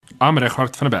I'm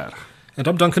Reghard van der Berg. And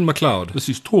I'm Duncan MacLeod. This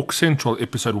is Talk Central,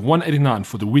 episode 189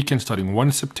 for the weekend starting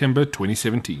 1 September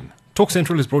 2017. Talk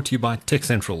Central is brought to you by Tech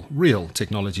Central, real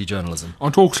technology journalism.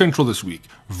 On Talk Central this week,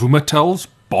 Vumatel's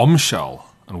bombshell.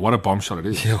 And what a bombshell it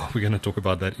is. Yeah, we're going to talk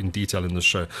about that in detail in this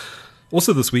show.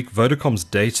 Also this week, Vodacom's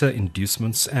data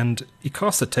inducements and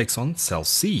ICASA takes on Cell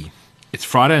C. It's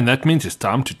Friday and that means it's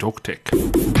time to talk tech.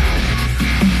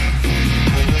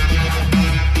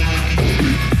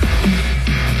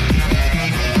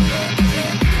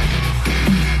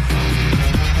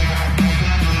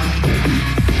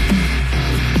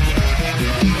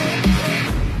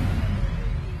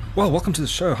 Well, welcome to the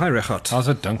show. Hi, Reghard. How's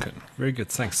it, Duncan? Very good,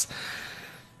 thanks.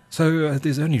 So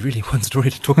there's only really one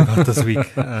story to talk about this week,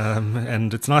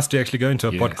 and it's nice to actually go into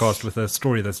a podcast with a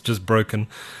story that's just broken,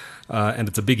 and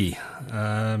it's a biggie.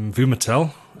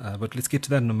 Vumatel, but let's get to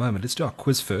that in a moment. Let's do our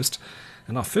quiz first,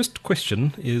 and our first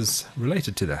question is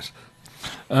related to that.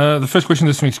 The first question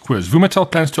this week's quiz. Vumatel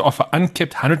plans to offer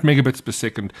uncapped 100 megabits per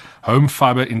second home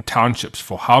fiber in townships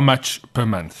for how much per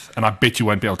month? And I bet you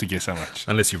won't be able to guess how much.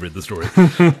 Unless you've read the story.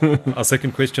 Our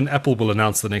second question, Apple will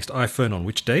announce the next iPhone on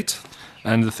which date?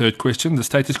 And the third question, the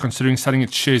state is considering selling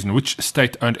its shares in which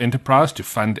state-owned enterprise to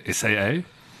fund SAA?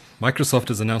 Microsoft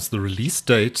has announced the release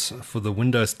date for the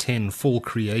Windows 10 Full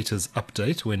Creators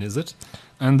Update. When is it?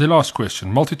 And the last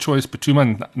question, MultiChoice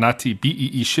Phuthuma Nathi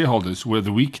BEE shareholders were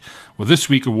this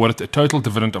week awarded a total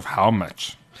dividend of how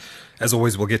much? As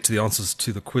always, we'll get to the answers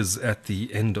to the quiz at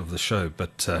the end of the show,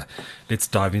 but let's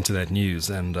dive into that news,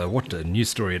 and what a news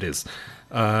story it is.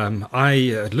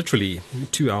 I literally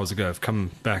 2 hours ago have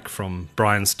come back from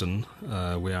Bryanston,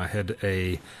 where I had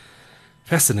a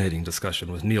fascinating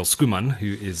discussion with Neil Skuman,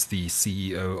 who is the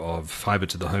CEO of fiber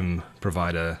to the home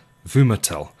provider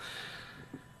Vumatel.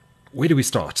 Where do we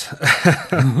start?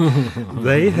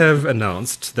 They have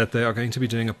announced that they are going to be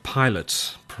doing a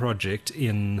pilot project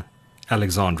in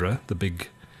Alexandra, the big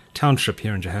township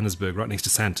here in Johannesburg, right next to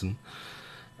Sandton.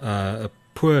 A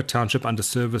poor township,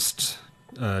 underserviced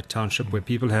township where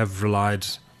people have relied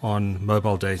on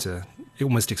mobile data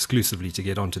almost exclusively to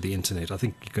get onto the internet. I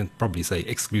think you can probably say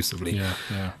exclusively.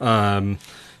 Yeah.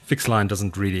 Fixed line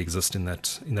doesn't really exist in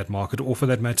that market, or for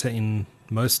that matter, in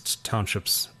most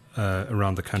townships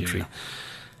around the country.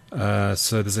 Yeah.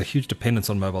 So there's a huge dependence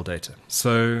on mobile data.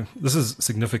 So this is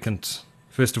significant,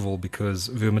 first of all, because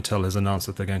Vumatel has announced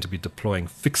that they're going to be deploying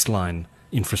fixed line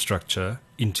infrastructure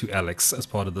into Alex as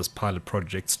part of this pilot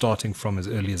project, starting from as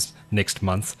early as next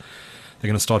month. They're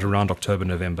going to start around October,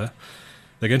 November.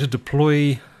 They're going to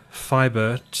deploy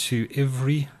fiber to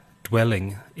every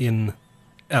dwelling in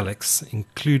Alex,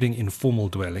 including informal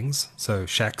dwellings, so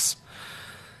shacks,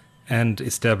 and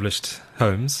established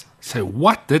homes. So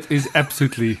what? That is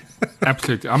absolutely.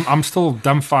 I'm still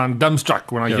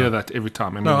dumbstruck when I hear that every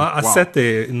time. I mean, I sat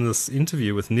there in this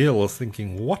interview with Neil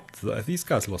thinking, what? These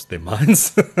guys lost their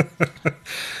minds.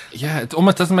 Yeah, it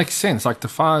almost doesn't make sense. Like,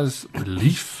 defies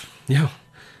belief. Yeah.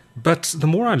 But the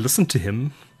more I listened to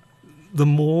him, the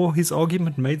more his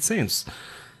argument made sense.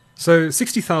 So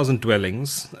 60,000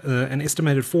 dwellings, an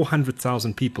estimated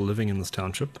 400,000 people living in this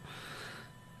township.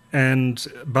 And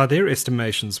by their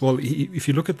estimations, well, if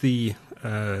you look at the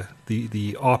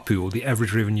ARPU, or the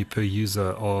average revenue per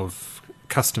user of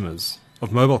customers,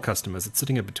 of mobile customers, it's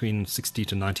sitting at between 60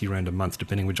 to 90 rand a month,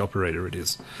 depending which operator it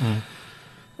is.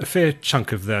 A fair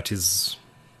chunk of that is,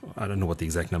 I don't know what the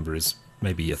exact number is,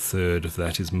 maybe a third of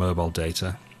that is mobile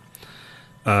data.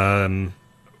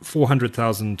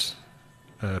 400,000,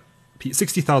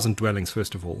 60,000 dwellings,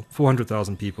 first of all,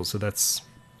 400,000 people, so that's,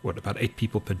 about 8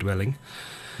 people per dwelling.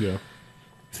 Yeah.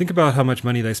 Think about how much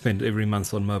money they spend every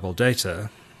month on mobile data,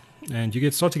 and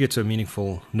you start to get to a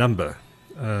meaningful number.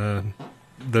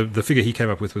 The figure he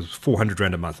came up with was 400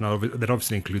 rand a month. Now, that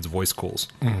obviously includes voice calls.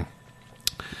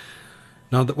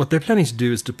 Now, what they're planning to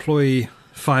do is deploy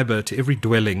fiber to every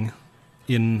dwelling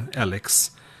in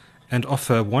Alex and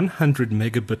offer 100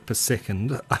 megabit per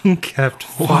second uncapped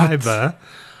fiber.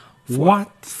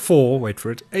 For, wait for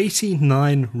it,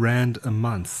 89 rand a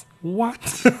month.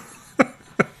 What?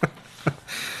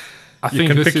 You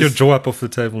can pick your jaw up off the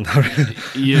table now.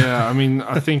 Yeah, I mean,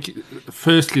 I think,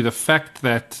 firstly, the fact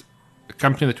that a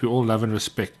company that we all love and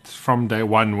respect from day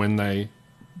one when they,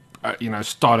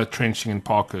 started trenching in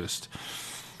Parkhurst,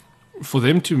 for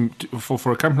them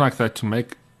for a company like that to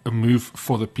make a move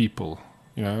for the people,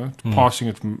 passing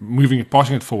it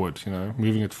forward,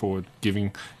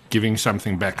 giving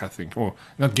something back, I think, or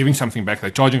not giving something back,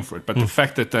 they're charging for it, but the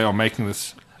fact that they are making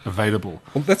this available.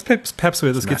 Well, that's perhaps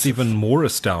where this gets even more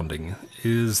astounding,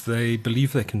 is they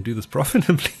believe they can do this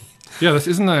profitably. Yeah, this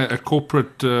isn't a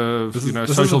corporate,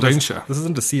 social venture. This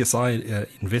isn't a CSI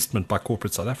investment by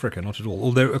corporate South Africa, not at all.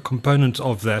 Although a component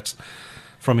of that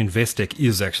from Investec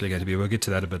is actually going to be. We'll get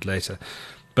to that a bit later.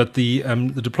 But the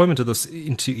deployment of this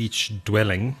into each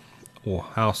dwelling or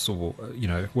house or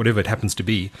whatever it happens to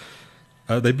be,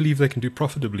 they believe they can do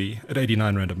profitably at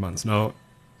 89 Rand a month. Now,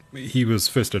 he was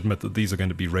first to admit that these are going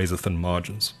to be razor-thin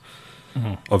margins,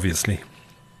 obviously.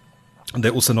 And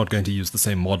they're also not going to use the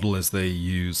same model as they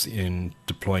use in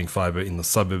deploying fiber in the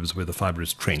suburbs where the fiber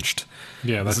is trenched.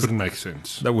 Yeah, that wouldn't make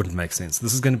sense. That wouldn't make sense.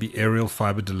 This is going to be aerial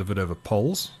fiber delivered over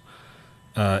poles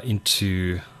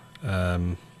into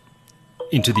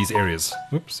these areas.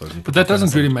 Oops, but that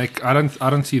doesn't really make. I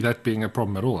don't see that being a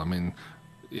problem at all. I mean,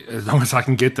 as long as I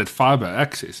can get that fiber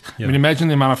access. Yeah. I mean, imagine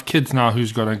the amount of kids now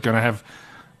who's going to have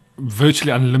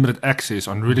virtually unlimited access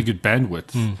on really good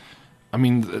bandwidth. I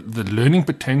mean, the learning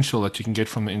potential that you can get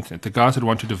from the internet. The guys that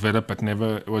want to develop but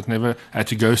never had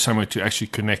to go somewhere to actually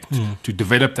connect to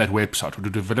develop that website or to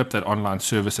develop that online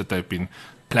service that they've been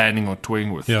planning or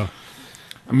toying with. Yeah.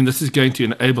 I mean, this is going to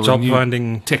enable job a new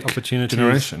finding tech opportunities,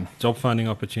 generation. Job finding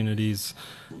opportunities,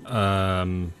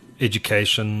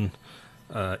 education,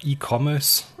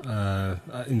 e-commerce.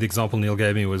 In the example Neil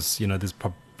gave me was, there's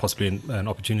possibly an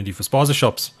opportunity for spaza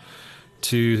shops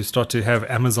to start to have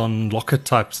Amazon locker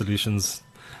type solutions.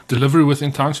 Delivery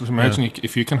within townships. Imagine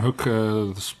if you can hook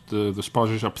the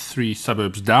spaza shop 3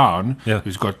 suburbs down,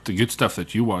 who's got the good stuff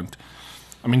that you want.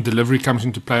 I mean, delivery comes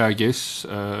into play, I guess.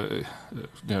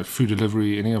 Food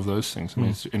delivery, any of those things. I mean,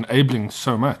 it's enabling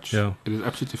so much. Yeah. It is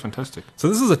absolutely fantastic. So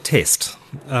this is a test.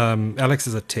 Alex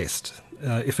is a test.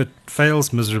 If it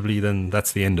fails miserably, then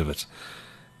that's the end of it.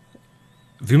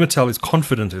 Vumatel is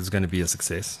confident it's going to be a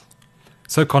success.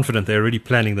 So confident they're already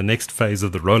planning the next phase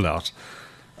of the rollout,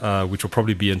 which will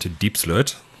probably be into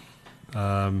Diepsloot.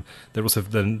 There also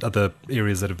the other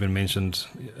areas that have been mentioned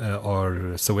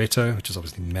are Soweto, which is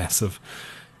obviously massive,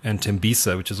 and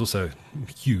Tembisa, which is also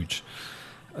huge.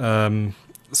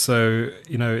 It's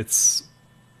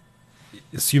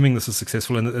assuming this is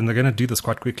successful, and they're going to do this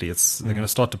quite quickly. They're going to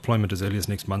start deployment as early as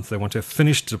next month. They want to have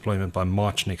finished deployment by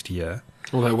March next year.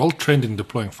 Well, they're well trained in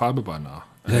deploying fiber by now.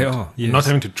 They are, yes. Not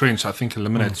having to trench, I think,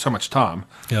 eliminates so much time.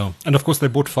 Yeah, and of course they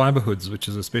bought Fiberhoods, which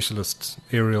is a specialist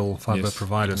aerial fiber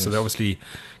provider. So they obviously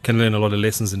can learn a lot of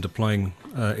lessons in deploying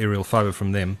aerial fiber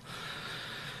from them.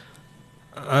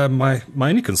 My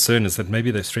only concern is that maybe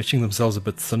they're stretching themselves a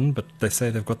bit thin, but they say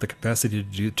they've got the capacity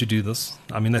to do this.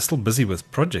 I mean, they're still busy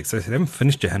with projects. They haven't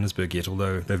finished Johannesburg yet,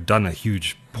 although they've done a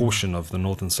huge portion of the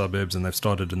northern suburbs, and they've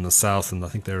started in the south, and I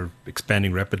think they're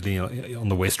expanding rapidly on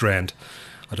the West Rand.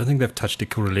 I don't think they've touched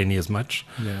Ekurhuleni as much.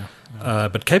 Yeah.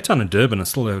 But Cape Town and Durban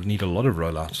still need a lot of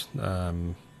rollout.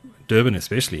 Durban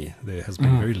especially, there has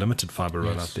been very limited fiber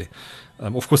rollout there.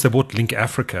 Of course, they bought Link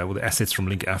Africa, or the assets from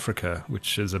Link Africa,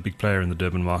 which is a big player in the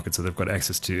Durban market. So they've got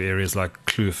access to areas like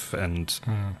Kloof and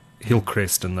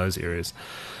Hillcrest and those areas.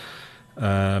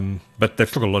 But they've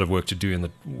still got a lot of work to do in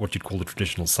what you'd call the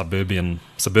traditional suburban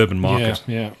market.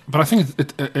 Yeah. But I think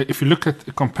if you look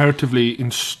at comparatively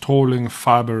installing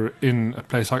fiber in a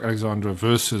place like Alexandra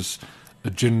versus a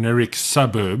generic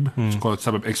suburb, let's call it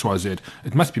suburb XYZ,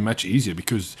 it must be much easier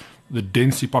because the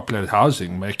densely populated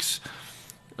housing makes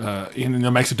a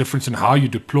difference in how you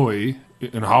deploy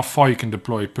and how far you can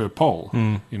deploy per pole.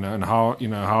 And how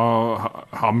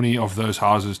many of those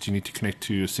houses do you need to connect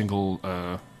to a single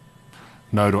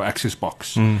node or access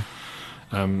box. It's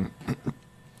going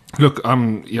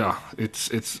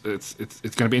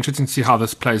to be interesting to see how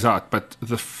this plays out. But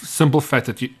the simple fact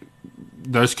that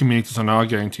those communities are now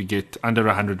going to get under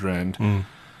 100 Rand,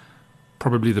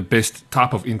 probably the best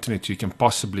type of internet you can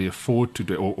possibly afford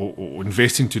today or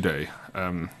invest in today.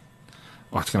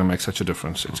 It's going to make such a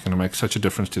difference. It's going to make such a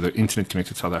difference to the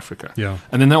internet-connected South Africa. Yeah.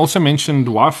 And then they also mentioned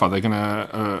Wi-Fi. They're going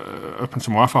to open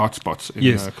some Wi-Fi hotspots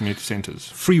in community centres.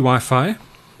 Free Wi-Fi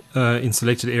in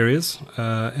selected areas.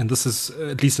 And this is,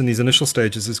 at least in these initial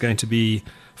stages, is going to be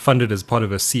funded as part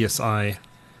of a CSI,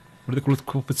 what do they call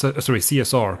it?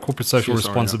 CSR, Corporate Social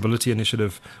Responsibility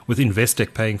Initiative, with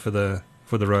Investec paying for the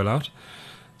rollout.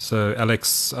 So,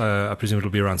 Alex, I presume it'll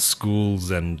be around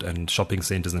schools and shopping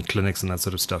centres and clinics and that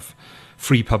sort of stuff.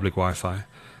 Free public Wi-Fi.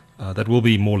 That will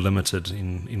be more limited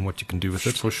in what you can do with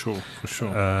it. For sure.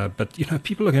 But,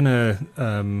 people are going to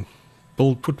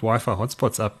put Wi-Fi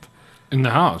hotspots up in the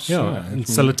house. And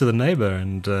sell it to the neighbour.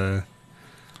 And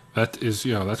that's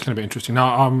going to be interesting.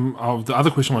 Now, the other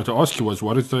question I wanted to ask you was,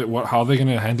 how are they going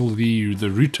to handle the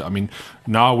router? I mean,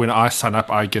 now when I sign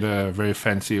up, I get a very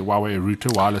fancy Huawei router,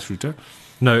 wireless router.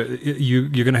 No, you're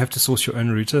going to have to source your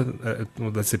own router. Well,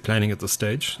 that's their planning at this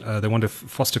stage. They want to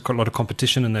foster a lot of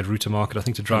competition in that router market, I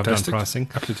think, to drive down pricing.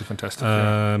 Absolutely fantastic.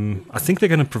 I think they're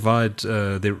going to provide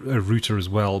a router as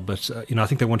well, but I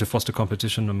think they want to foster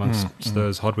competition amongst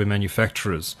those hardware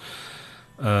manufacturers.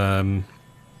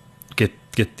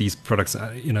 Get these products,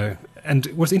 And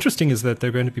what's interesting is that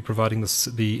they're going to be providing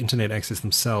the internet access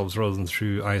themselves rather than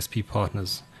through ISP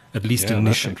partners. At least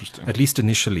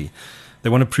initially. They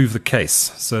want to prove the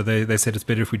case. So they said it's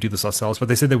better if we do this ourselves. But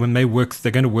they said they're going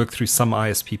to work through some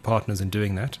ISP partners in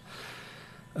doing that.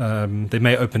 They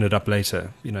may open it up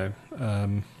later,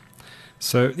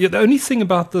 So the only thing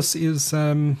about this is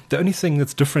the only thing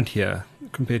that's different here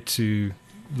compared to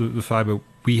the fiber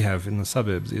we have in the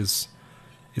suburbs is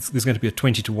there's going to be a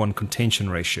 20-to-1 contention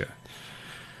ratio.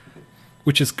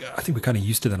 Which is, I think we're kind of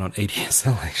used to that on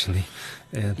ADSL, actually.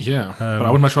 And, but I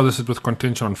would much rather sit with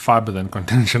contention on fiber than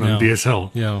contention on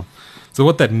DSL. Yeah. So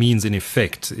what that means, in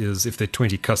effect, is if there are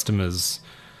 20 customers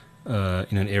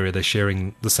in an area, they're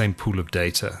sharing the same pool of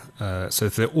data. So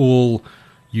if they're all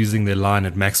using their line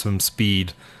at maximum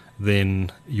speed,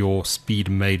 then your speed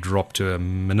may drop to a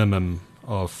minimum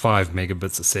of 5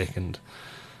 megabits a second.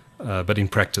 But in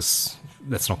practice,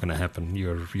 that's not going to happen.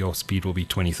 Your speed will be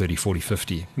 20, 30, 40,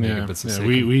 50 megabits a second.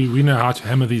 We know how to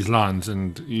hammer these lines,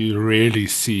 and you rarely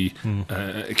see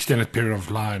extended period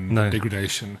of line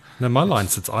degradation. No, my line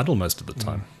sits idle most of the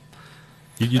time.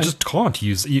 You just can't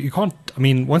use... You can't... I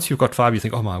mean, once you've got fiber, you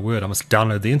think, oh my word, I must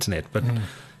download the internet. But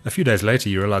a few days later,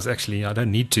 you realize, actually, I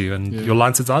don't need to, and your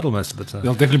line sits idle most of the time.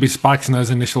 There'll definitely be spikes in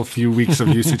those initial few weeks of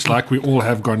usage, like we all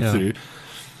have gone through.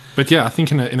 But I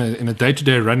think in a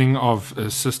day-to-day running of a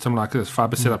system like this,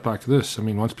 fiber setup like this, I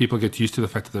mean, once people get used to the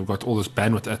fact that they've got all this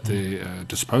bandwidth at their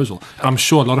disposal, and I'm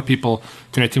sure a lot of people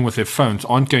connecting with their phones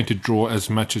aren't going to draw as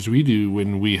much as we do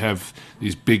when we have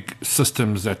these big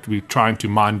systems that we're trying to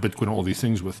mine Bitcoin and all these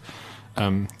things with.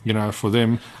 For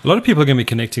them, a lot of people are going to be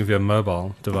connecting via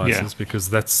mobile devices because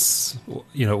that's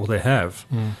all they have.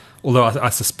 Although I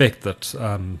suspect that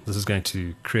this is going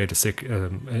to create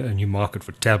a new market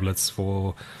for tablets,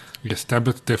 for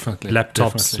tablets, definitely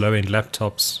laptops, low-end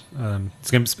laptops.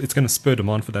 It's going to spur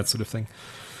demand for that sort of thing.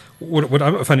 What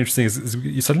I find interesting is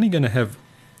you're suddenly going to have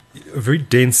a very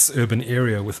dense urban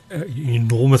area with an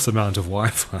enormous amount of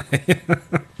Wi-Fi.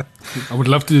 I would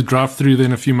love to drive through there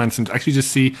in a few months and actually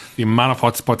just see the amount of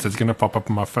hotspots that's going to pop up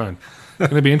on my phone. It's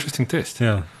going to be an interesting test.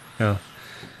 Yeah.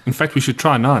 In fact, we should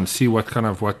try now and see what kind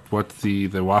of what the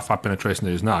Wi-Fi penetration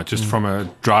there is now, just from a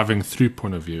driving through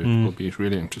point of view. It will be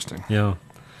really interesting. Yeah.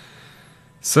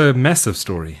 So massive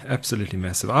story, absolutely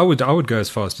massive. I would go as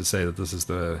far as to say that this is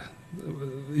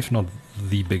if not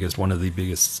the biggest, one of the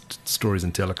biggest stories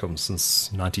in telecoms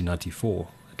since 1994,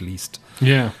 at least.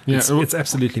 Yeah. It's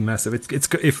absolutely massive.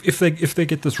 If they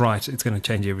get this right, it's going to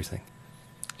change everything.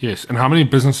 Yes, and how many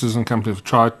businesses and companies have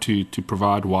tried to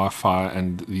provide Wi-Fi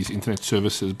and these internet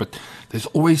services, but there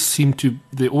always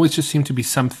just seem to be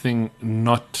something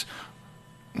not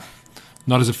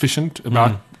as efficient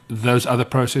about those other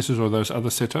processes or those other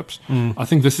setups. I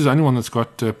think this is the only one that's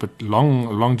got but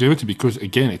longevity because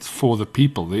again, it's for the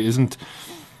people. There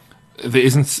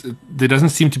doesn't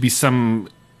seem to be some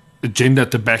agenda at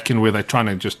the back end where they're trying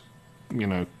to just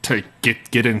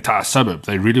get an entire suburb.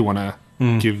 They really want to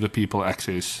give the people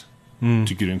access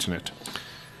to good internet.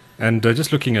 And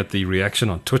just looking at the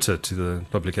reaction on Twitter to the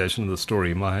publication of the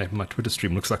story, my Twitter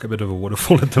stream looks like a bit of a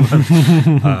waterfall at the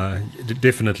moment.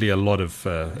 Definitely a lot of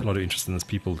interest in this.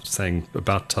 People saying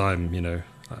about time.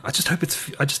 I just hope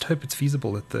it's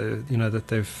feasible that that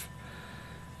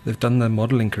they've done the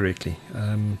modeling correctly.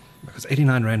 Because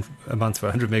 89 Rand a month for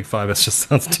 100 meg fiber just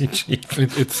sounds too cheap.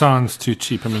 It sounds too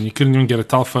cheap. I mean, you couldn't even get a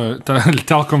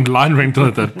telecom line rental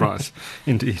at that price.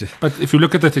 Indeed. But if you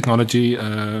look at the technology,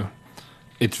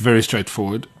 it's very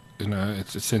straightforward.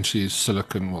 It's essentially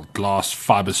silicon, glass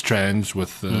fiber strands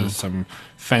with some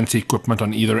fancy equipment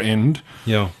on either end.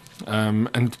 Yeah.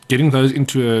 And getting those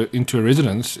into a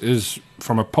residence is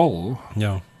from a pole.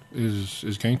 Yeah.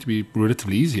 Is going to be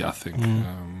relatively easy, I think.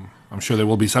 I'm sure there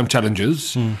will be some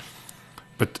challenges.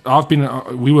 But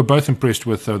we were both impressed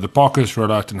with the Parkhurst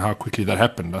rollout and how quickly that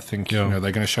happened. I think they're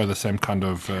going to show the same kind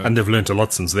of and they've learned a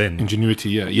lot since then. Ingenuity,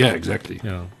 yeah, exactly.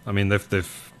 Yeah, I mean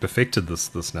they've perfected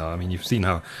this now. I mean you've seen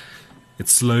how it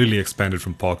slowly expanded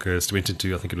from Parkhurst, went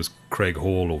into I think it was Craig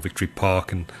Hall or Victory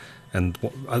Park, and and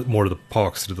more of the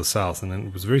parks to the south. And then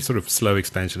it was very sort of slow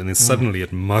expansion. And then suddenly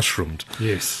it mushroomed.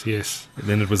 Yes, yes. And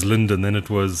then it was Linden, then it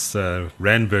was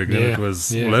Randburg, then it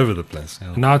was all over the place.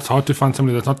 Yeah. Now it's hard to find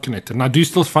somebody that's not connected. And I do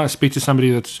still speak to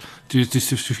somebody that's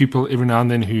to people every now and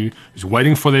then who's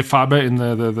waiting for their fibre in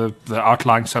the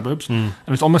outlying suburbs. And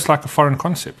it's almost like a foreign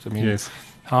concept. I mean,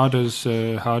 how does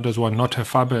one not have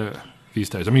fibre these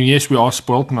days? I mean, yes, we are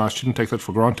spoilt, and I shouldn't take that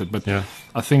for granted, but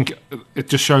I think it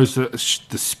just shows the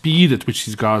speed at which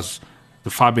these guys, the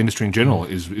fibre industry in general,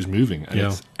 is moving, and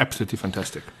it's absolutely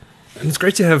fantastic. And it's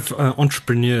great to have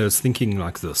entrepreneurs thinking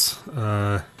like this.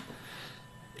 I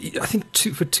think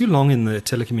for too long in the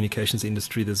telecommunications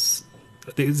industry, there's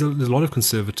a lot of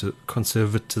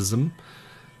conservatism.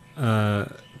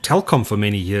 Telkom for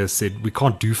many years said we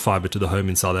can't do fibre to the home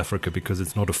in South Africa because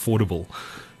it's not affordable.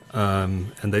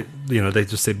 And they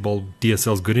just said, well,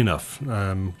 DSL is good enough.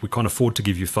 We can't afford to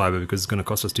give you fibre because it's going to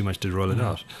cost us too much to roll it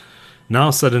out.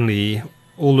 Now suddenly,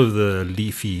 all of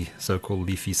the so-called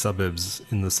leafy suburbs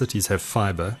in the cities have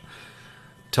fibre.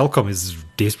 Telkom is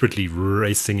desperately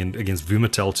racing against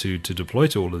Vumatel to deploy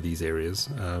to all of these areas.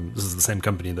 This is the same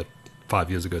company that 5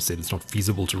 years ago said it's not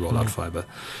feasible to roll out fibre.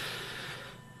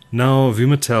 Now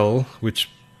Vumatel, which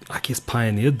I guess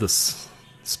pioneered this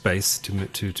space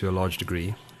to a large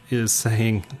degree, is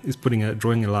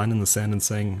drawing a line in the sand and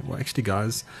saying, well, actually,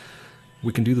 guys,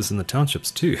 we can do this in the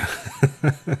townships too.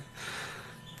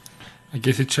 I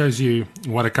guess it shows you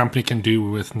what a company can do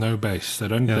with no base. They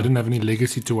didn't have any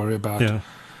legacy to worry about. Yeah.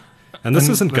 And this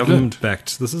isn't government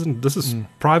backed. This is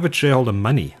private shareholder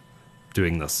money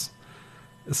doing this.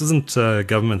 This isn't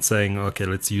government saying, okay,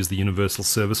 let's use the Universal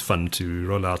Service Fund to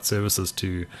roll out services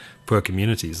to poor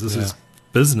communities. This is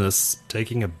business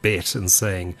taking a bet and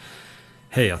saying,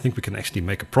 hey, I think we can actually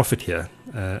make a profit here,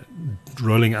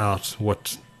 rolling out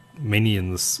what many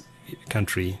in this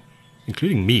country,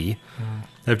 including me,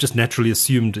 have just naturally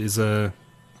assumed is a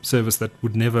service that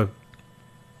would never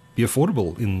be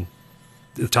affordable in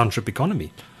the township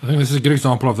economy. I think this is a good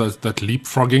example of that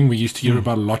leapfrogging we used to hear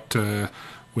about a lot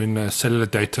when cellular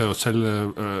data or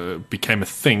cellular became a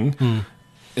thing.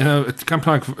 You know, a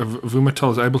company like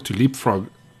Vumatel is able to leapfrog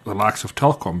the likes of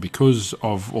Telkom because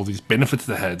of all these benefits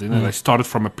they had. You know, they started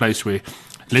from a place where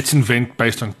let's invent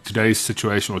based on today's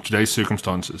situation or today's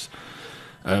circumstances.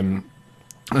 And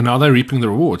now they're reaping the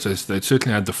rewards. They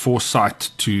certainly had the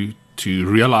foresight to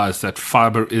realize that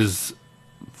fiber is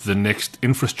the next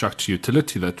infrastructure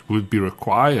utility that would be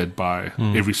required by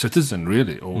every citizen,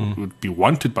 really, or would be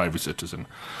wanted by every citizen.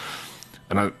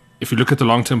 And if you look at the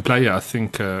long-term player, I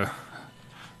think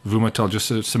Vumatel just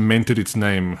cemented its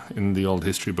name in the old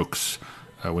history books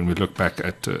when we look back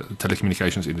at the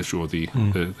telecommunications industry or the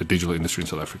digital industry in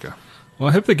South Africa. Well,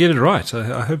 I hope they get it right.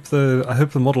 I hope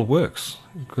the model works,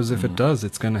 because if it does,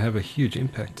 it's going to have a huge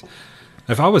impact.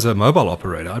 If I was a mobile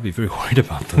operator, I'd be very worried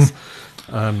about this.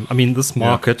 I mean, this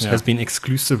market has been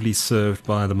exclusively served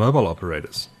by the mobile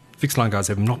operators. Fixed line guys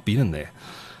have not been in there.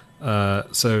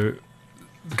 So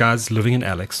guys living in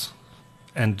Alex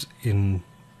and in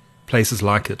places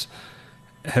like it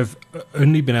have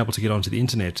only been able to get onto the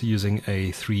internet using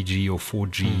a 3G or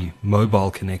 4G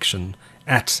mobile connection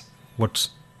at what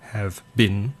have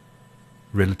been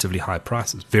relatively high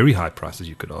prices, very high prices,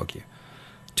 you could argue.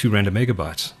 2 rand a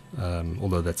megabyte,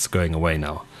 although that's going away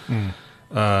now.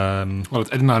 Well,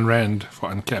 it's 89 rand for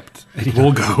uncapped. It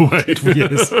will go away.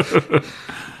 Yes.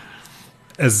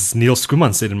 As Neil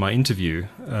Skuman said in my interview,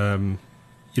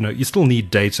 you still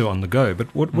need data on the go, but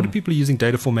what are people using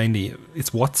data for mainly? It's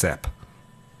WhatsApp.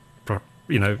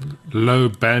 Low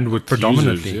bandwidth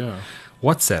predominantly. Users,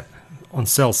 WhatsApp. On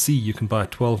Cell C, you can buy a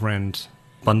 12 rand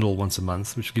bundle once a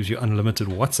month, which gives you unlimited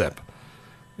WhatsApp.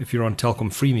 If you're on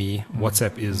Telkom Freeme,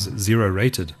 WhatsApp is 0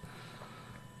 rated.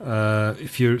 The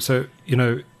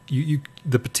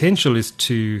potential is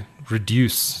to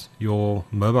reduce your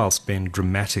mobile spend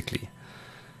dramatically.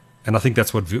 And I think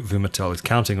that's what Vumatel is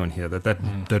counting on here,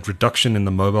 that reduction in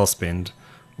the mobile spend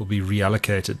will be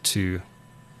reallocated to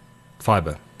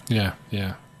fiber. Yeah.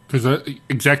 Because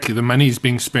exactly, the money is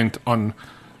being spent on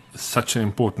such an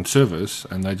important service,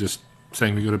 and they're just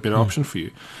saying we've got a better option for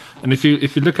you. And if you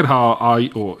look at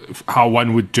how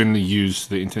one would generally use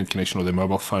the internet connection or their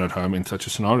mobile phone at home in such a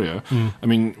scenario, I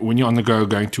mean, when you're on the go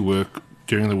going to work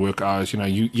during the work hours,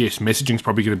 messaging is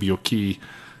probably going to be your key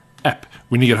app.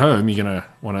 When you get home, you're going to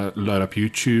want to load up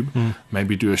YouTube,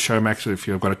 maybe do a Showmax, or if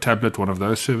you've got a tablet, one of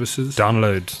those services.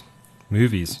 Download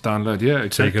movies. Yeah, exactly.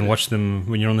 So you can watch them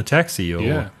when you're on the taxi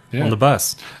or on the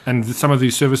bus. And some of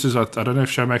these services, I don't know if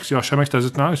Showmax does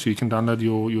it now, so you can download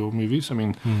your movies. I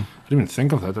mean, I didn't even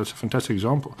think of that. That's a fantastic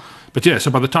example. But yeah, so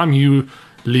by the time you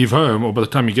leave home or by the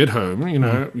time you get home, you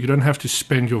know, you don't have to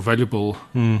spend your valuable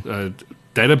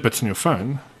data bits on your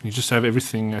phone. You just have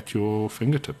everything at your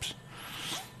fingertips.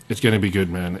 It's going to be good,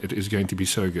 man. It is going to be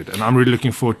so good. And I'm really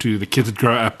looking forward to the kids that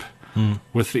grow up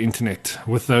with the internet,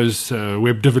 with those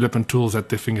web development tools at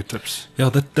their fingertips. Yeah,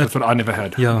 that's what I never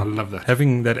had. Yeah, I love that.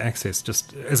 Having that access,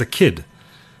 just as a kid,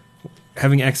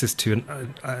 having access to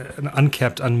an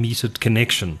uncapped, unmetered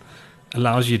connection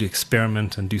allows you to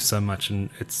experiment and do so much, and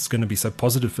it's going to be so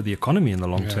positive for the economy in the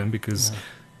long term because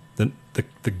the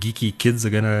geeky kids are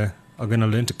going to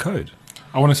learn to code.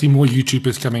 I want to see more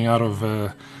YouTubers coming out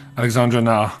of Alexandra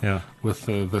now with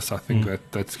this. I think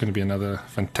that's going to be another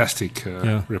fantastic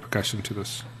repercussion to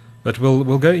this. But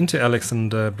we'll go into Alex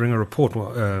and bring a report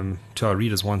to our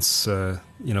readers once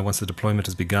once the deployment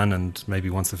has begun and maybe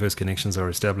once the first connections are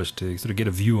established to sort of get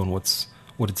a view on what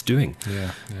it's doing.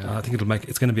 I think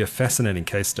it's going to be a fascinating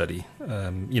case study.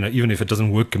 Even if it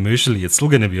doesn't work commercially, it's still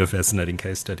going to be a fascinating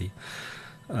case study.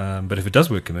 But if it does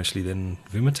work commercially, then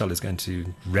Vumatel is going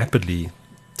to rapidly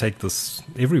take this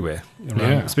everywhere,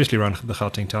 especially around the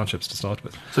Gauteng townships to start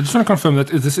with. So I just want to confirm that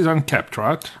this is uncapped,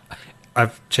 right?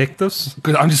 I've checked this.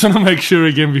 Because I just want to make sure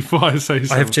again before I say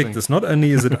something. I have checked this. Not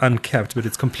only is it uncapped, but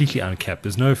it's completely uncapped.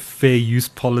 There's no fair use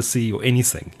policy or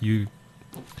anything. You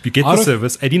get the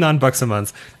service, $89 a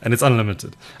month, and it's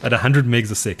unlimited at 100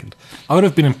 megs a second. I would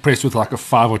have been impressed with like a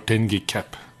 5 or 10 gig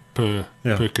cap per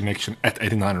connection at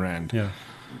 89 Rand. Yeah,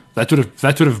 that would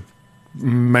have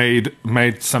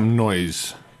made some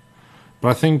noise. But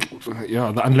I think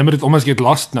the unlimited almost get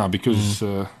lost now because.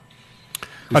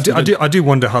 I do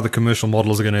wonder how the commercial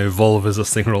models are going to evolve as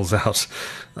this thing rolls out.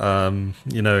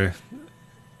 You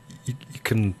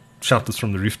can shout this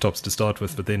from the rooftops to start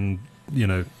with, but then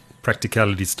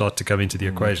practicalities start to come into the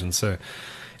equation. So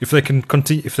if they can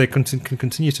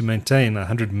continue to maintain a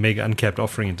 100 meg uncapped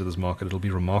offering into this market, it'll be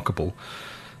remarkable.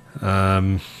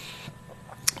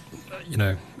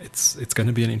 It's going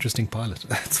to be an interesting pilot.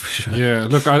 That's for sure. Yeah,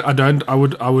 look, I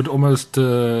would almost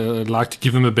like to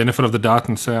give them a benefit of the doubt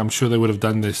and say I'm sure they would have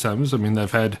done their sums. I mean,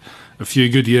 they've had a few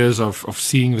good years of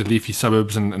seeing the leafy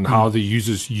suburbs and how the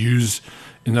users use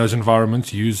in those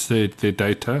environments, use their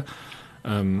data.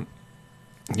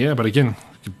 But again,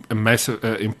 a massive,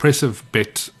 impressive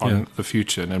bet on the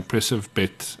future, an impressive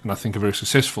bet, and I think a very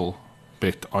successful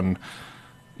bet on,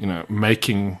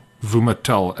 making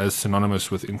Vumatel as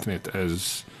synonymous with internet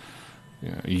as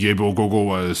Yebo Gogo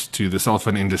was to the cell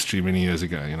phone industry many years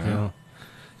ago.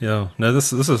 No,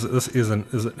 this is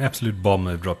an absolute bomb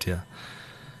they've dropped here,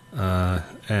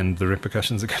 and the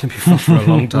repercussions are going to be felt for a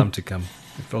long time to come.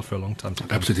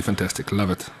 Absolutely fantastic,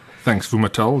 love it. Thanks,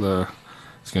 Vumatel.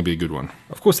 It's going to be a good one.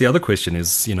 Of course, the other question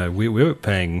is, we're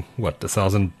paying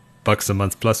 $1,000 a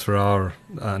month plus for our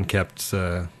uncapped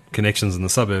connections in the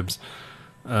suburbs.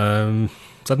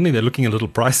 Suddenly they're looking a little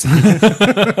pricey.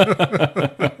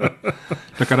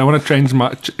 Look, I don't want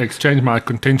to exchange my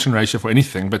contention ratio for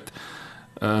anything, but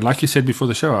like you said before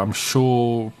the show, I'm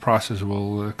sure prices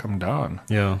will come down.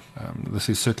 Yeah. This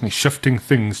is certainly shifting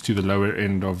things to the lower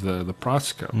end of the price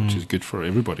scale, which is good for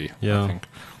everybody, I think.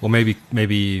 Or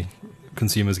maybe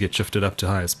consumers get shifted up to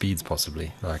higher speeds,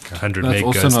 possibly. Like 100 That's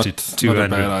meg goes to 200.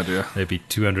 Not a bad idea. Maybe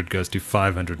 200 goes to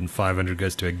 500, and 500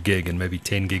 goes to a gig, and maybe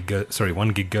 1 gig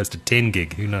goes to 10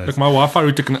 gig. Who knows? Look, my Wi-Fi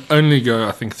router can only go,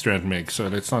 I think, 300 meg. So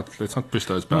let's not push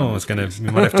those boundaries.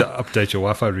 You might have to update your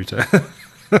Wi-Fi router.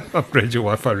 Upgrade your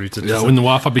Wi-Fi router. When the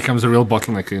Wi-Fi becomes a real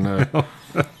bottleneck,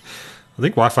 I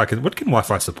think Wi-Fi what can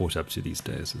Wi-Fi support up to these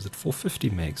days? Is it 450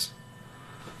 megs?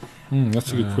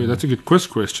 That's a good quiz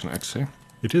question, actually.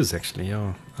 It is actually,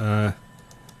 yeah.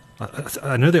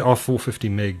 I know there are 450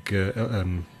 meg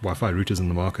Wi-Fi routers in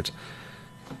the market.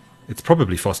 It's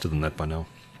probably faster than that by now.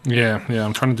 Yeah.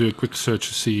 I'm trying to do a quick search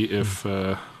to see if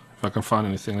I can find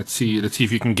anything. Let's see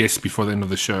if you can guess before the end of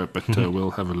the show. But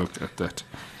we'll have a look at that.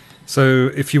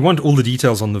 So if you want all the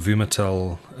details on the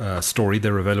Vumatel story,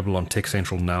 they're available on Tech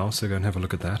Central now. So go and have a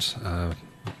look at that.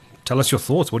 Tell us your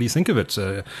thoughts. What do you think of it?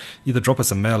 Either drop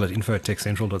us a mail at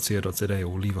info@techcentral.co.za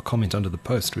or leave a comment under the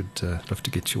post. We'd love to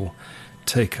get your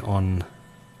take on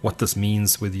what this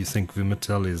means, whether you think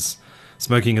Vumatel is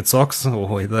smoking its socks or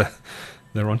whether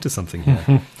they're onto something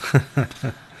here.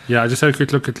 Yeah, I just had a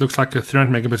quick look. It looks like 300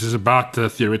 megabits is about the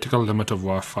theoretical limit of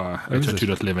Wi-Fi,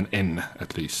 802.11n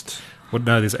at least.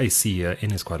 No, there's AC.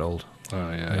 N is quite old.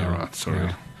 Oh, yeah, you're right.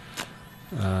 Sorry.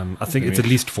 Yeah. I think it's at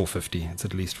least 450. It's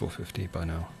at least 450 by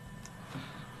now.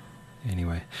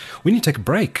 Anyway, we need to take a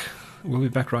break. We'll be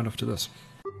back right after this.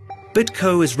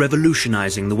 Bitco is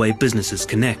revolutionizing the way businesses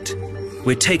connect.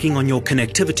 We're taking on your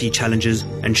connectivity challenges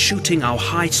and shooting our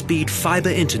high-speed fiber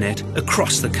internet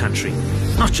across the country.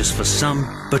 Not just for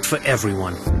some, but for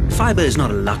everyone. Fiber is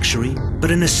not a luxury,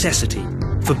 but a necessity.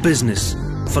 For business,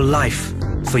 for life,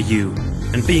 for you.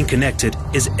 And being connected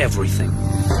is everything.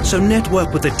 So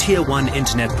network with a Tier 1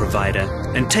 internet provider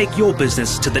and take your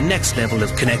business to the next level of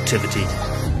connectivity.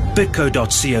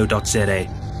 bitco.co.za.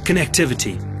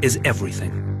 Connectivity is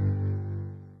everything.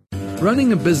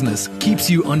 Running a business keeps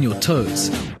you on your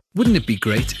toes. Wouldn't it be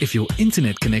great if your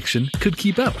internet connection could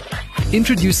keep up?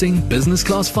 Introducing Business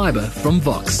Class Fiber from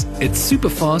Vox. It's super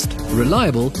fast,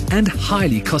 reliable, and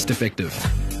highly cost effective.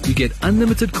 You get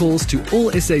unlimited calls to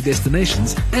all SA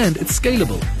destinations, and it's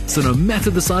scalable. So no matter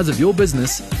the size of your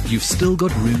business, you've still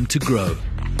got room to grow.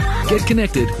 Get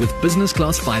connected with Business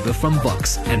Class Fiber from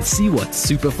Vox and see what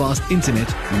super fast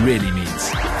internet really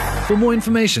means. For more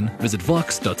information, visit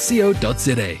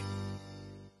vox.co.za.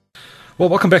 Well,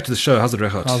 welcome back to the show. How's it,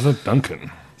 Regardt? How's it,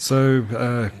 Duncan? So,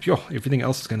 everything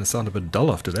else is going to sound a bit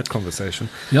dull after that conversation.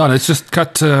 Yeah, let's just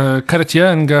cut it here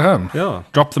and go home. Yeah.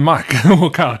 Drop the mic and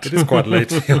walk out. It is quite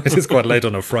late. It is quite late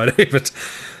on a Friday, but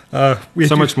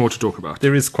much more to talk about.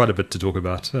 There is quite a bit to talk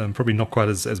about. Probably not quite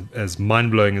as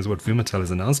mind-blowing as what Vumatel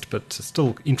has announced, but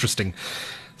still interesting.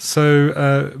 So,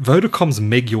 Vodacom's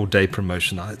Meg Your Day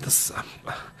promotion. I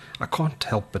can't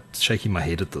help but shaking my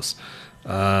head at this.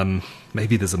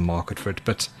 Maybe there's a market for it,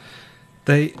 but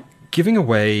they giving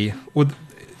away, or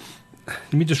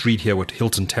let me just read here what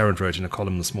Hilton Tarrant wrote in a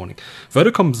column this morning.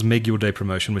 Vodacom's Meg Your Day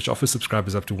promotion, which offers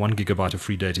subscribers up to 1 gigabyte of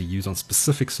free data used on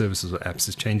specific services or apps,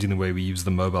 is changing the way we use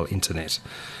the mobile internet.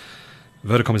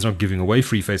 Vodacom is not giving away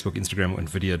free Facebook, Instagram, and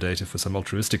video data for some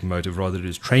altruistic motive. Rather, it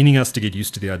is training us to get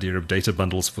used to the idea of data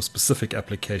bundles for specific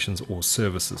applications or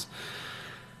services.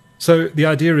 So the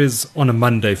idea is, on a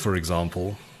Monday, for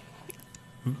example,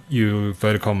 you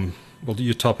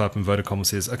top up and Vodacom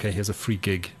says, okay, here's a free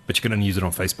gig, but you can only use it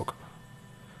on Facebook.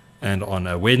 And on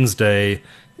a Wednesday,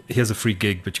 here's a free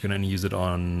gig, but you can only use it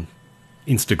on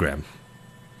Instagram.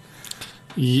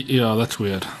 Yeah, that's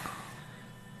weird.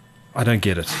 I don't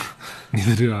get it.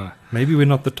 Neither do I. Maybe we're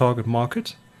not the target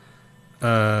market.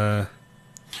 But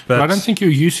I don't think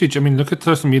your usage, look at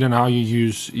social media and how you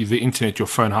use the internet, your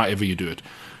phone, however you do it.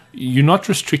 You're not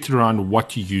restricted around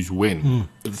what you use when.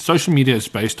 Social media is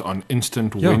based on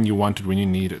instant, when you want it, when you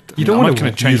need it. You don't want to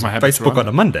change my habits Facebook on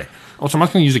a Monday. Also, I'm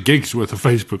not going to use a gig's worth of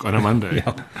Facebook on a Monday.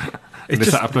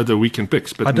 Unless I upload the weekend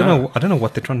pics. But I don't know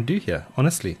what they're trying to do here,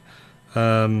 honestly.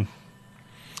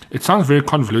 It sounds very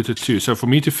convoluted too. So for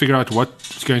me to figure out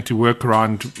what's going to work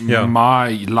around my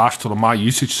lifestyle or my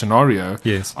usage scenario,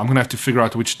 I'm going to have to figure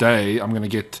out which day I'm going to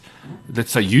get,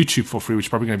 let's say, YouTube for free, which is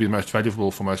probably going to be the most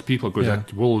valuable for most people because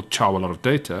that will chow a lot of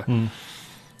data.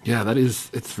 Yeah,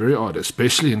 it's very odd,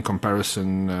 especially in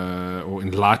comparison or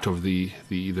in light of the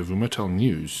Vumatel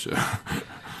news.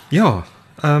 I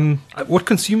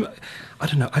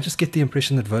don't know. I just get the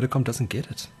impression that Vodacom doesn't get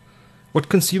it.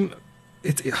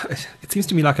 It seems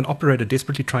to me like an operator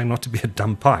desperately trying not to be a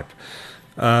dumb pipe.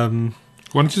 Why don't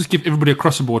you just give everybody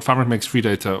across the board 500 megs free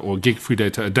data or gig free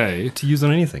data a day to use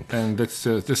on anything, and let's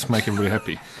just make everybody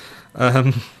happy.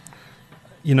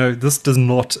 This does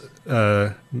not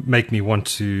make me want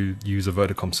to use a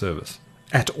Vodacom service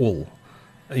at all.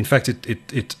 In fact,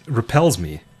 it repels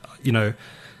me.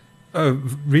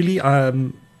 Really, I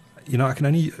can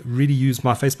only really use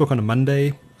my Facebook on a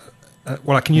Monday.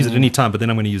 I can use it any time, but then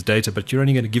I'm going to use data. But you're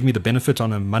only going to give me the benefit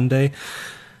on a Monday.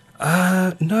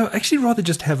 No, actually rather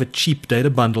just have a cheap data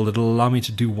bundle that will allow me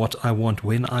to do what I want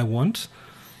when I want.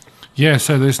 Yeah,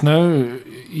 so there's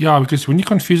because when you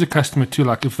confuse a customer too,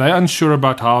 like if they're unsure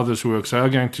about how this works, they're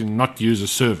going to not use a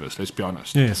service, let's be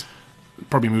honest. Yes.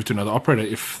 Probably move to another operator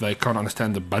if they can't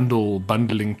understand the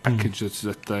bundling packages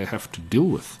that they have to deal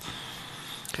with.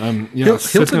 It's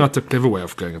certainly not a clever way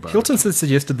of going about Hilton it. Hilton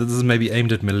suggested that this is maybe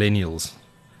aimed at millennials,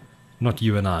 not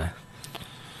you and I.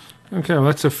 Okay, well,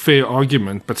 that's a fair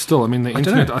argument, but still, the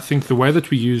internet, I think the way that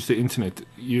we use the internet,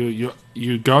 you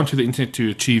go onto the internet to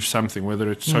achieve something,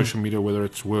 whether it's social media, whether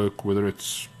it's work, whether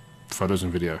it's photos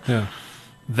and video. Yeah.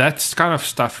 That kind of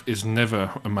stuff is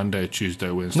never a Monday, Tuesday,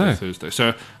 Wednesday, Thursday.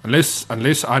 So unless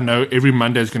I know every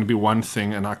Monday is going to be one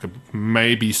thing and I could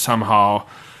maybe somehow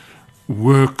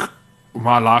work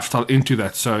my lifestyle into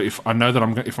that. So if I know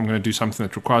that if I'm going to do something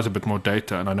that requires a bit more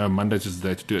data and I know Mondays is the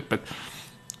day to do it, but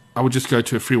I would just go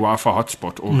to a free Wi-Fi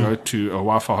hotspot or go to a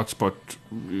Wi-Fi hotspot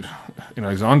in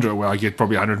Alexandria where I get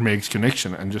probably 100 megs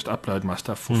connection and just upload my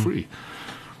stuff for free.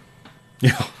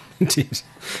 Yeah, indeed.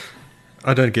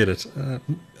 I don't get it.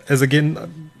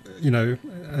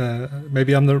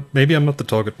 Maybe I'm not the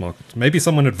target market. Maybe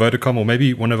someone at Vodacom or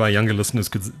maybe one of our younger listeners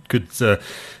could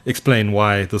explain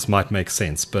why this might make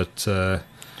sense. But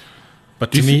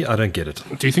But to me, I don't get it.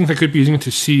 Do you think they could be using it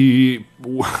to see?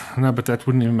 No, but that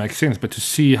wouldn't even make sense. But to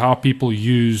see how people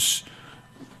use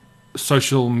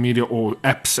social media or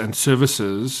apps and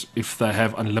services if they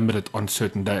have unlimited on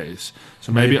certain days.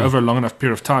 So maybe over a long enough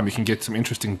period of time, you can get some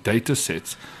interesting data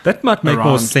sets. That might make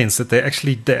more sense. That they're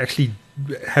actually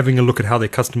having a look at how their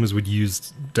customers would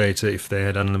use data if they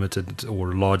had unlimited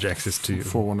or large access to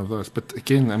for one of those. But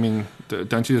again, I mean,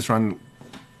 don't you just run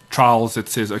trials that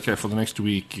says, okay, for the next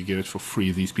week you get it for free.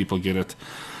 These people get it.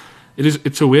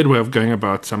 It's a weird way of going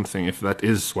about something if that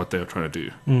is what they're trying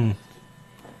to do.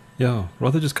 Yeah,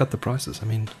 rather just cut the prices. I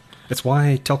mean, that's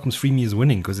why Telkom's Freeme is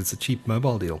winning, because it's a cheap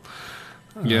mobile deal.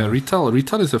 Yeah, retail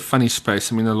is a funny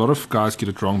space. I mean, a lot of guys get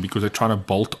it wrong because they're trying to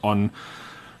bolt on,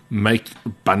 make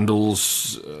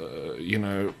bundles,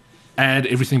 add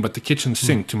everything but the kitchen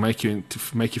sink to make you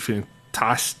feel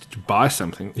enticed to buy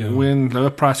something. Yeah. When lower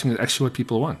pricing is actually what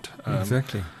people want.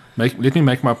 Exactly. Let me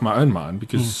make up my own mind,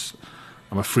 because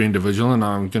I'm a free individual and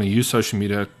I'm going to use social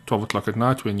media at 12 o'clock at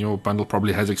night when your bundle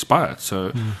probably has expired.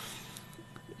 So,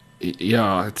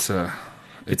 yeah,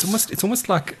 it's almost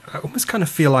like, I almost kind of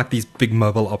feel like these big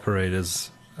mobile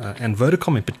operators and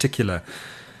Vodacom in particular,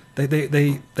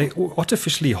 they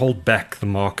artificially hold back the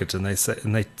market, and they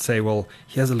say, well,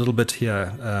 here's a little bit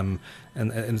here,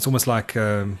 and it's almost like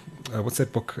what's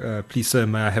that book? Please, sir,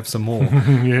 may I have some more?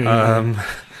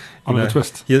 Oliver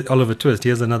Twist. Oliver Twist.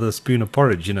 Here's another spoon of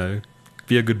porridge.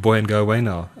 Be a good boy and go away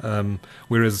now.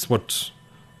 Whereas what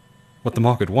the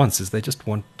market wants is they just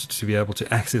want to be able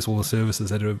to access all the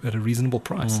services at a reasonable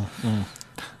price.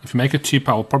 If you make it cheap,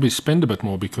 I'll probably spend a bit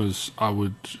more, because I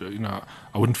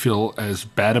wouldn't feel as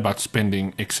bad about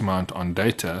spending X amount on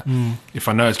data. If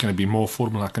I know it's going to be more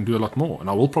affordable, I can do a lot more, and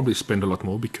I will probably spend a lot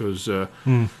more because it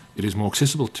is more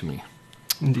accessible to me.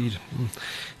 Indeed.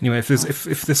 Anyway, if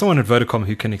there's someone at Vodacom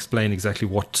who can explain exactly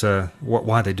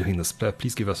why they're doing this,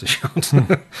 please give us a shout.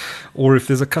 Or if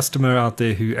there's a customer out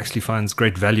there who actually finds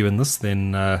great value in this,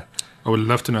 then I would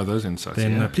love to know those insights.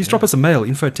 Then please drop us a mail,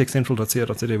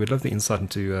 info@techcentral.co.za. We'd love the insight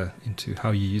into how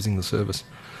you're using the service.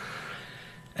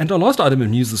 And our last item of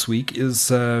news this week is,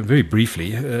 very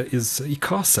briefly, is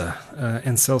ICASA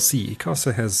and Cell C.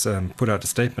 ICASA has put out a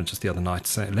statement just the other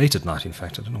night, late at night, in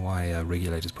fact. I don't know why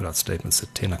regulators put out statements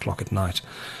at 10 o'clock at night.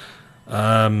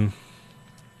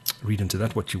 Read into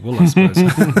that what you will, I suppose.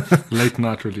 Late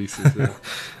night releases, yeah.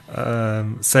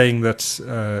 Saying that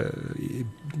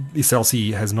Cell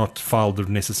C has not filed the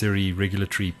necessary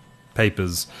regulatory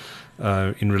papers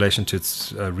in relation to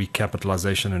its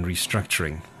recapitalization and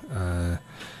restructuring.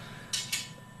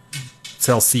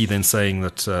 Cell C then saying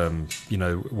that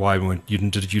why you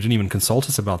didn't even consult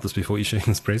us about this before issuing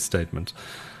this press statement,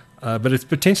 but it's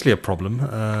potentially a problem.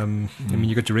 I mean,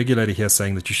 you got your regulator here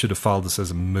saying that you should have filed this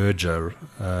as a merger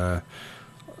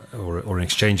or an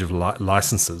exchange of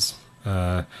licenses.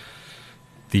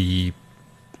 The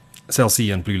Cell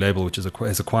C and Blue Label, which has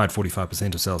acquired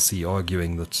 45% of Cell C,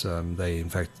 arguing that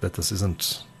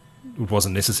it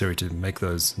wasn't necessary to make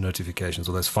those notifications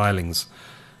or those filings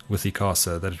with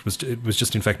ICASA, that it was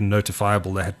just in fact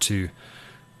notifiable. They had to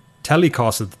tell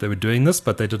ICASA that they were doing this,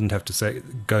 but they didn't have to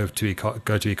go to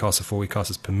ICASA for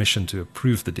ICASA's permission to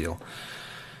approve the deal.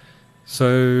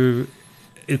 So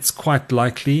it's quite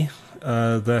likely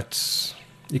that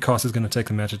ICASA is going to take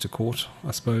the matter to court,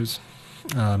 I suppose.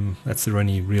 That's the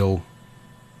only real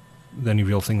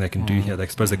thing they can do here. I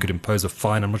suppose they could impose a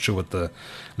fine. I'm not sure what the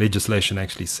legislation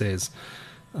actually says.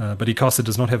 But ICASA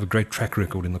does not have a great track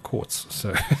record in the courts.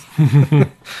 So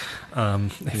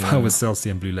if I was Cell C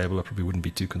and Blue Label, I probably wouldn't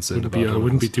be too concerned about it. I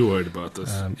wouldn't be too worried about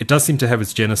this. It does seem to have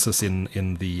its genesis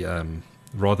in the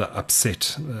rather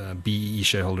upset BEE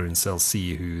shareholder in Cell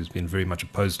C, who's been very much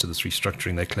opposed to this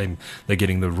restructuring. They claim they're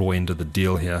getting the raw end of the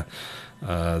deal here.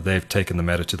 They've taken the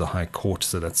matter to the High Court,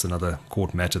 so that's another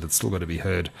court matter that's still got to be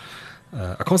heard.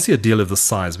 I can't see a deal of this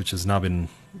size, which has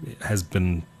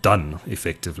been done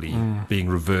effectively, being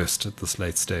reversed at this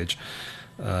late stage.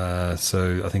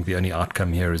 So I think the only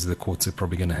outcome here is the courts are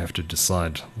probably going to have to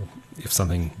decide if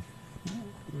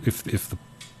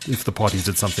the parties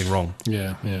did something wrong.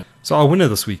 Yeah. So our winner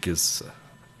this week is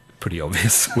pretty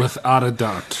obvious, without a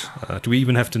doubt. Do we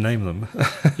even have to name them?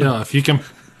 Yeah, if you can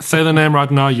say the name right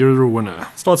now, you're the winner.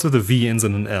 Starts with a V, ends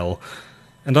in an L.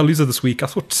 And our loser this week, I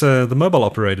thought the mobile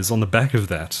operators on the back of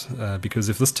that, because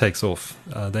if this takes off,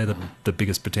 they're the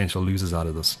biggest potential losers out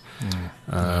of this.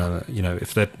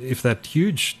 If that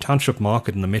huge township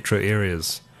market in the metro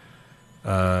areas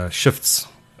shifts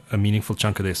a meaningful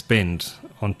chunk of their spend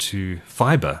onto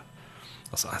fiber,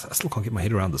 I still can't get my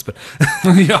head around this, but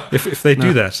if they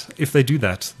do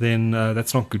that, then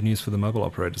that's not good news for the mobile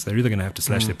operators. They're either going to have to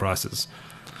slash their prices.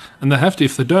 And they have to.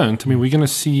 If they don't, I mean, we're going to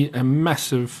see a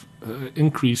massive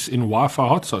increase in Wi-Fi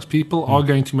hotspots. People are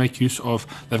going to make use of.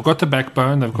 They've got the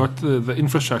backbone. They've got the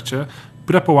infrastructure.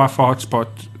 Put up a Wi-Fi hotspot,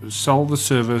 sell the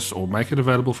service, or make it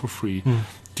available for free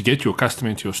to get your customer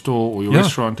into your store or your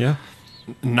restaurant. Yeah.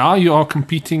 Now you are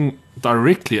competing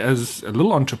directly as a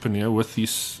little entrepreneur with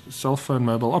these cell phone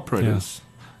mobile operators.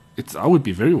 I would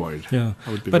be very worried. Yeah.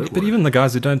 I would be But even the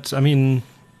guys who don't, I mean,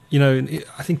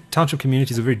 I think township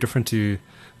communities are very different to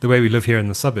the way we live here in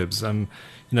the suburbs.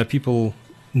 People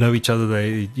know each other.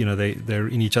 They're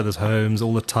in each other's homes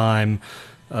all the time.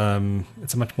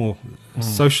 It's a much more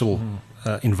social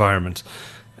environment.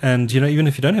 And, even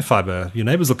if you don't have fiber, your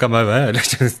neighbors will come over, hey,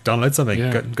 let's just download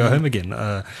something, go home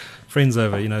again. Friends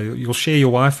over, you'll share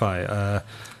your Wi-Fi.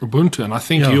 Ubuntu, and I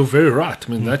think you're very right.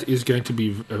 I mean, that is going to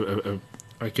be,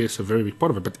 I guess, a very big part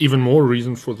of it. But even more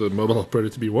reason for the mobile operator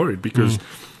to be worried, because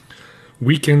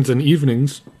weekends and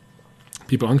evenings,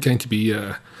 people aren't going to be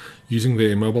using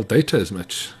their mobile data as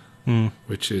much,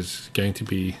 which is going to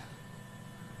be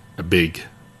a big,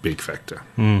 big factor.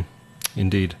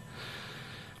 Indeed.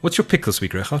 What's your pick this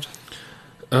week, Regardt?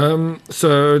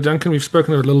 So, Duncan, we've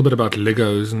spoken a little bit about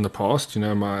Legos in the past.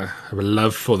 I have a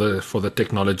love for the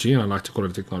technology, and I like to call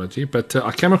it technology. But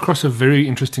I came across a very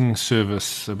interesting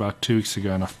service about 2 weeks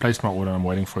ago, and I've placed my order. I'm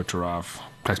waiting for it to arrive.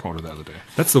 Placed my order the other day.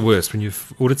 That's the worst, when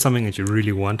you've ordered something that you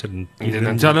really wanted, and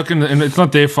it's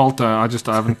not their fault. I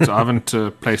haven't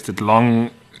placed it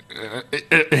long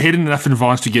ahead enough in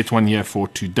advance to get one here for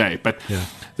today. But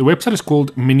the website is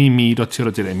called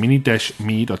mini-me.co.za,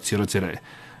 mini-me.co.za.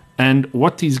 And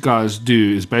what these guys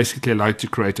do is basically allow you to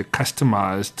create a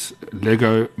customized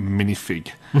Lego minifig,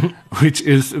 which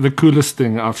is the coolest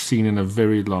thing I've seen in a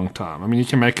very long time. I mean, you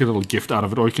can make a little gift out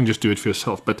of it, or you can just do it for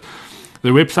yourself. But the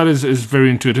website is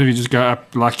very intuitive. You just go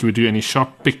up like you would do any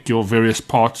shop, pick your various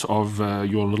parts of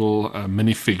your little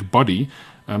minifig body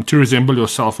to resemble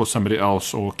yourself or somebody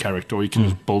else or character, or you can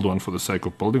just build one for the sake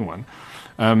of building one.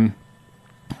 And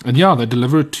they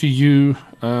deliver it to you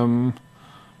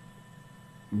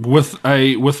with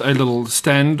a little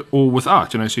stand or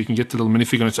without, so you can get the little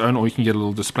minifig on its own, or you can get a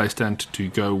little display stand to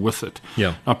go with it.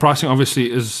 Yeah. Now, pricing obviously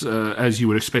is as you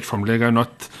would expect from Lego,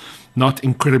 not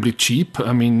incredibly cheap.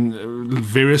 I mean,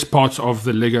 various parts of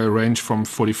the Lego range from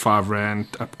 45 Rand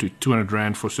up to 200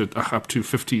 Rand for certain, up to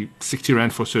 50, 60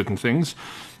 Rand for certain things.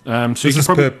 So this you can is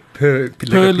probably per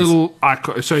little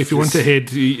icon. So if you want a head,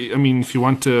 if you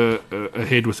want a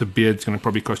head with a beard, it's going to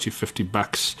probably cost you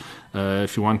 $50.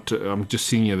 If you want, I'm just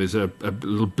seeing here, there's a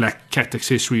little black cat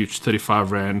accessory, which is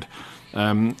 35 Rand.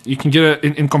 You can get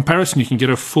in comparison, you can get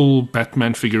a full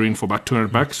Batman figurine for about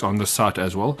 $200 on the site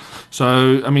as well.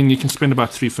 So, you can spend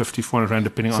about 350, 400 Rand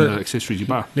depending on the accessories you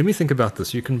buy. Let me think about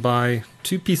this. You can buy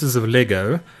 2 pieces of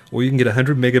Lego, or you can get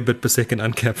 100 megabit per second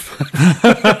uncapped.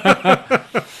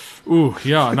 Ooh,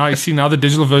 yeah. Now you see, now the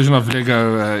digital version of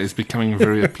Lego is becoming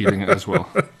very appealing as well.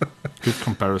 Good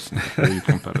comparison. Very good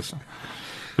comparison.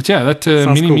 But yeah, that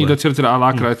mini-me.co.za, I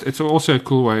like it. It's also a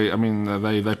cool way.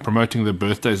 They're promoting the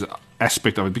birthdays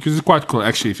aspect of it, because it's quite cool,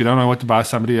 actually. If you don't know what to buy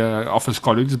somebody, office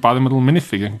colleague, just buy them a little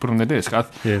minifig and put it on their desk. I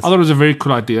thought it was a very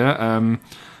cool idea.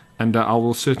 And I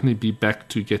will certainly be back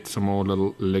to get some more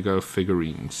little Lego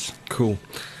figurines. Cool.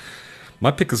 My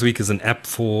pick this week is an app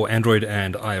for Android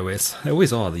and iOS. They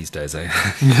always are these days, eh?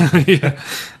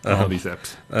 All these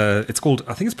apps. It's called,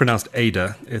 I think it's pronounced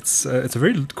Ada. It's a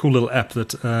very cool little app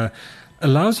that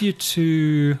allows you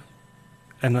to,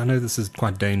 and I know this is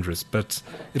quite dangerous, but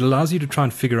it allows you to try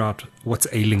and figure out what's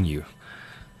ailing you.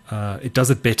 It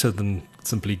does it better than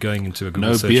simply going into a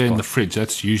Google search bar. No beer in the fridge.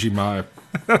 That's usually my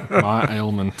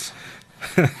ailment.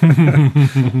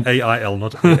 AIL,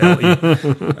 not ALE.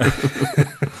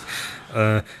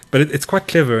 But it's quite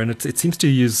clever, and it seems to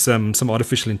use some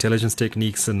artificial intelligence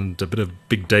techniques and a bit of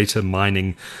big data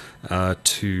mining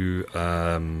to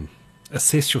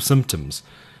assess your symptoms.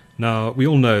 Now, we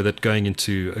all know that going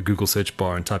into a Google search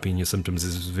bar and typing in your symptoms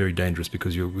is very dangerous,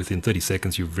 because within 30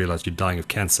 seconds you've realized you're dying of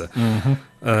cancer.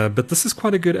 But this is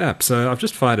quite a good app. So I've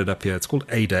just fired it up here. It's called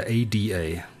Ada,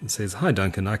 A-D-A. It says, "Hi,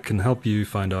 Duncan, I can help you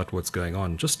find out what's going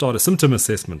on. Just start a symptom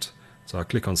assessment." So I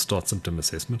click on Start Symptom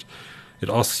Assessment. It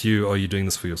asks you, are you doing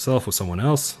this for yourself or someone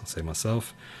else? I'll say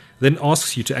myself. Then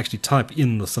asks you to actually type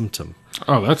in the symptom.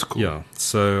 Oh, that's cool. Yeah.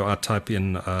 So I type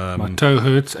in... my toe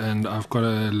hurts and I've got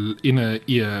an inner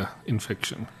ear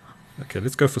infection. Okay,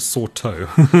 let's go for sore toe.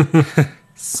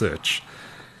 Search.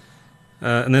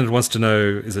 And then it wants to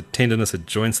know, is it tenderness at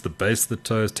joints, the base of the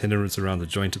toes, tenderness around the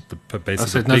joint at the base of the big toe?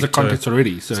 So it knows the context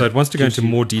already. So it wants to go into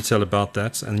more detail about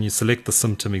that, and then you select the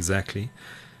symptom exactly.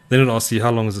 Then it asks you,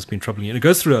 how long has this been troubling you? And it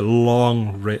goes through a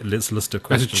long list of As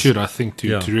questions. it should, I think,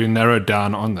 to really narrow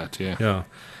down on that. Yeah. Yeah.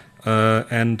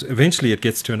 And eventually it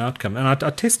gets to an outcome. And I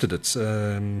tested it.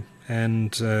 And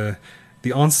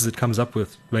the answers it comes up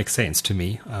with make sense to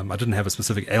me. I didn't have a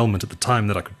specific ailment at the time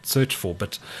that I could search for,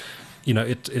 but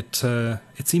it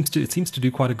seems to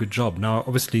do quite a good job. Now,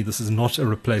 obviously, this is not a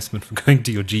replacement for going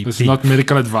to your GP. This is not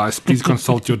medical advice. Please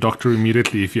consult your doctor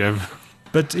immediately if you have.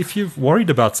 But if you've worried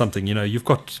about something, you've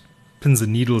got pins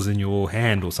and needles in your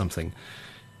hand or something,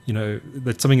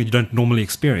 that's something that you don't normally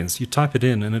experience. You type it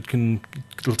in, and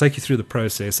it'll take you through the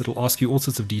process. It'll ask you all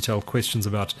sorts of detailed questions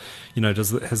about,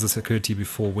 has this occurred to you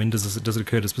before? When does it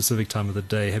occur at a specific time of the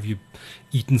day? Have you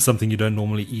eaten something you don't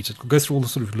normally eat? It goes through all the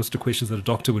sort of list of questions that a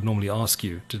doctor would normally ask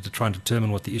you to try and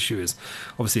determine what the issue is.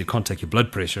 Obviously, it can't take your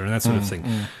blood pressure and that sort of thing,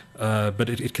 but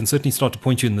it can certainly start to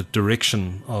point you in the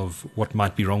direction of what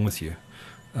might be wrong with you.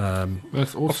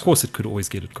 That's awesome. Of course, it could always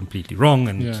get it completely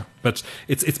wrong, but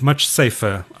it's much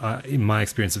safer in my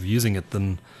experience of using it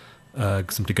than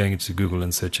simply going into Google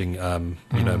and searching,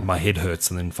 my head hurts,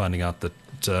 and then finding out that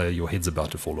your head's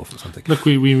about to fall off or something. Look,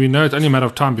 we know it's only a matter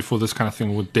of time before this kind of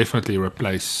thing would definitely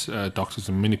replace doctors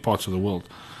in many parts of the world.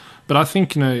 But I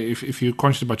think if you're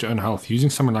conscious about your own health, using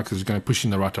something like this is going to push you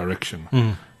in the right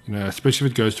direction. Especially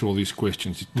if it goes through all these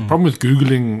questions. The problem with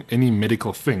Googling any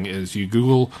medical thing is you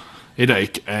Google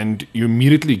headache and you're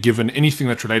immediately given anything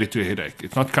that's related to a headache.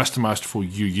 It's not customized for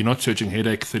you. You're not searching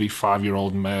headache,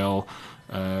 35-year-old male,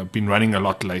 been running a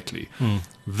lot lately.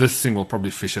 This thing will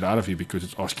probably fish it out of you because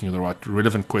it's asking you the right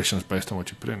relevant questions based on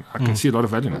what you put in. I can see a lot of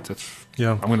value in it.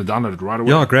 I'm going to download it right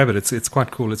away. Yeah, grab it. It's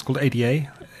quite cool. It's called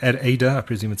ADA, I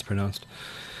presume it's pronounced.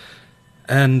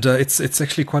 And it's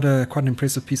actually quite an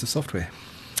impressive piece of software.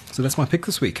 So that's my pick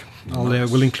this week.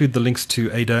 We'll include the links to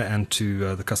Ada and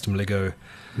to the custom Lego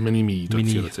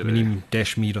mini-me.co.za. We'll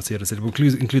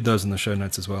include those in the show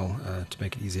notes as well to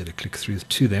make it easier to click through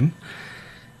to them.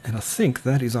 And I think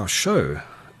that is our show.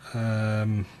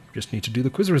 Just need to do the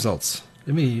quiz results.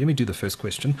 Let me do the first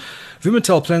question.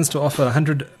 Vumatel plans to offer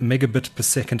 100 megabit per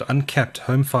second uncapped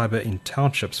home fiber in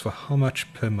townships for how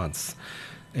much per month?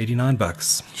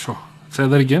 $89. Sure. Say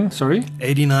that again. Sorry.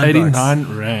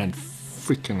 89 rand.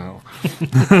 Freaking hell.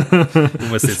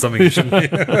 Almost said something you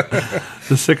shouldn't.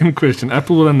 The second question.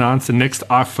 Apple will announce the next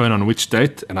iPhone on which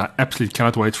date? And I absolutely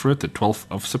cannot wait for it, the 12th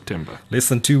of September. Less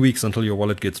than 2 weeks until your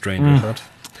wallet gets drained, Richard.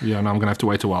 Yeah, and I'm going to have to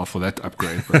wait a while for that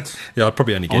upgrade. But yeah, I'll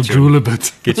probably only I'll drool a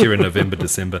bit. Get you in November,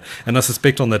 December. And I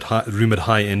suspect on that rumoured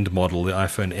high-end model, the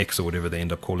iPhone X or whatever they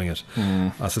end up calling it,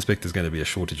 I suspect there's going to be a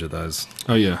shortage of those.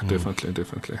 Oh, yeah,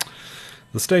 definitely.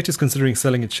 The state is considering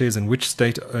selling its shares in which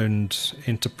state-owned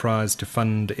enterprise to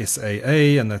fund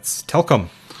SAA, and that's Telkom.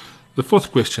 The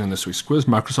fourth question in this week's quiz.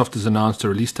 Microsoft has announced a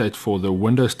release date for the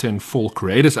Windows 10 Fall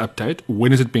Creators Update.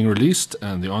 When is it being released?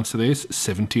 And the answer there is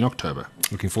 17 October.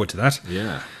 Looking forward to that.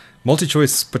 Yeah.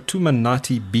 MultiChoice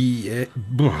Patumanati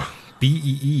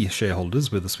BEE shareholders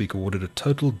were this week awarded a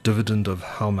total dividend of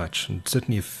how much? And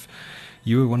certainly if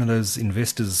you were one of those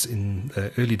investors in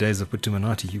the early days of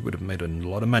Patumanati, you would have made a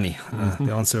lot of money.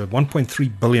 The answer,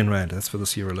 1.3 billion rand. That's for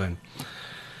this year alone.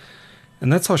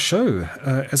 And that's our show.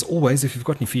 As always, if you've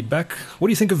got any feedback, what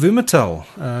do you think of Vumatel?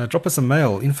 Drop us a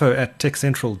mail,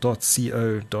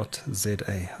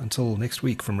 info@techcentral.co.za. Until next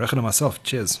week, from Rechen and myself,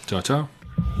 cheers. Ciao, ciao.